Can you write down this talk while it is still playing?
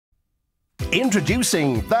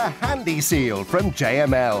Introducing the Handy Seal from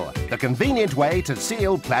JML, the convenient way to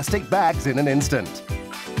seal plastic bags in an instant.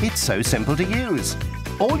 It's so simple to use.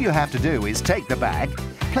 All you have to do is take the bag,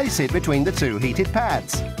 place it between the two heated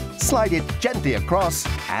pads, slide it gently across,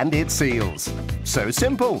 and it seals. So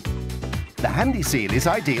simple. The Handy Seal is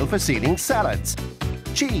ideal for sealing salads,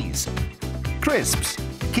 cheese, crisps,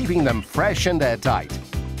 keeping them fresh and airtight.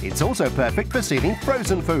 It's also perfect for sealing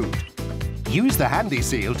frozen food. Use the Handy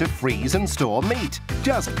Seal to freeze and store meat.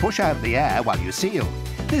 Just push out the air while you seal.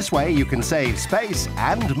 This way you can save space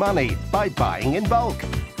and money by buying in bulk.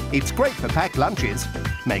 It's great for packed lunches.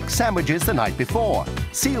 Make sandwiches the night before,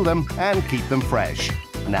 seal them and keep them fresh.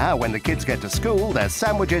 Now when the kids get to school, their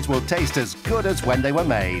sandwiches will taste as good as when they were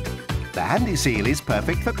made. The Handy Seal is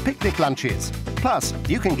perfect for picnic lunches. Plus,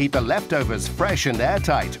 you can keep the leftovers fresh and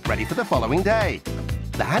airtight, ready for the following day.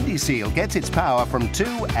 The Handy Seal gets its power from 2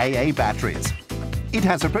 AA batteries. It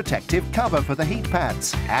has a protective cover for the heat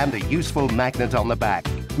pads and a useful magnet on the back,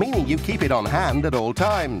 meaning you keep it on hand at all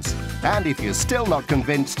times. And if you're still not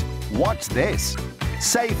convinced, watch this.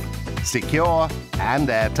 Safe, secure, and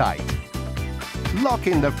airtight. Lock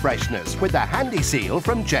in the freshness with the Handy Seal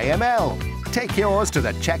from JML. Take yours to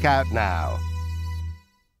the checkout now.